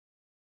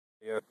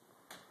Yeah.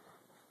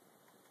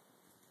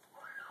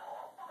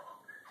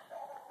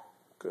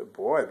 Good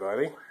boy,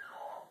 buddy.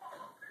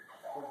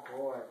 Good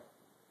boy.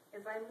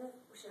 If I move,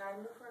 should I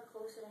move her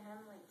closer to him,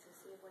 like to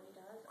see what he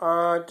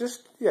does?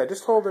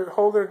 Just hold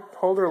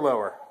her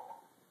lower.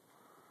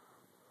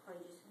 Or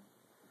you just...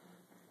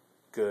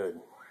 Good.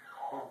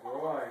 Good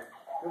boy.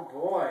 Good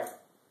boy.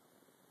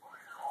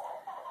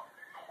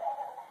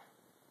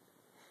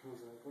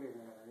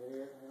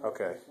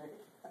 Okay.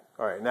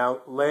 All right. Now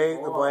lay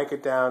the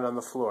blanket down on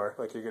the floor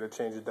like you're going to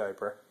change a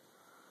diaper.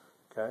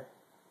 Okay.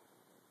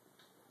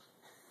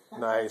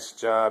 Nice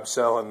job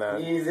selling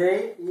that.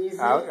 Easy, easy.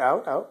 Out.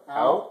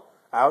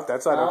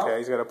 That's not Out. okay.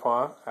 He's got a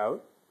paw.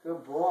 Out.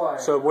 Good boy.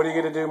 So what are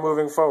you going to do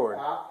moving forward?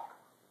 Out.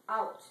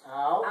 Out.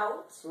 Out.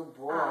 Out. Good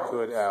boy. Out.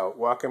 Good out.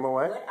 Walk him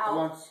away. Good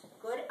out.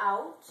 Good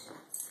out.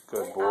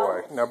 Good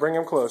boy. Now bring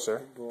him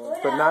closer, Good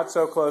but out. not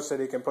so close that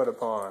he can put a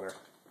paw on her.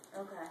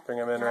 Okay. Bring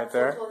him in Not right so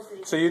there. close that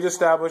he So can you'd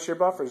establish your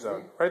buffer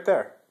zone right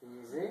there.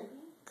 Easy.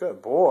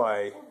 Good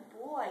boy. Good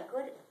boy.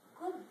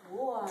 Good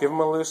boy. Give him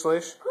a loose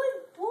leash.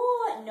 Good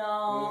boy.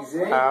 No. Easy.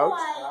 Good Out. boy.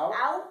 Out.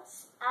 Out.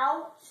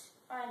 Out.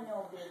 I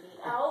know, baby.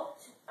 Out.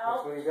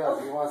 Out. That's what he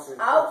does. He wants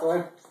to. Out.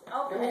 Okay.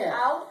 Okay. here.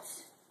 Out.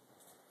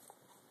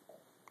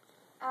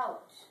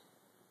 Out.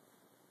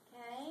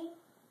 Okay.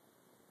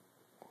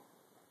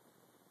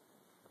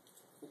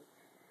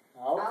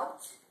 Out.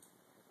 Out.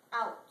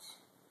 Out.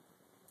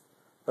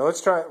 Now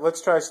let's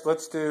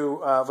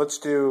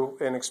do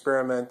an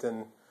experiment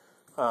and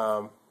See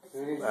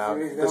what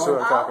he's this is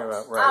what I'm talking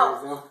about. Right.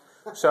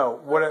 Out.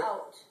 So what?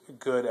 Out.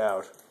 Good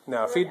out.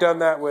 Now if he'd done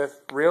that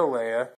with real Leah,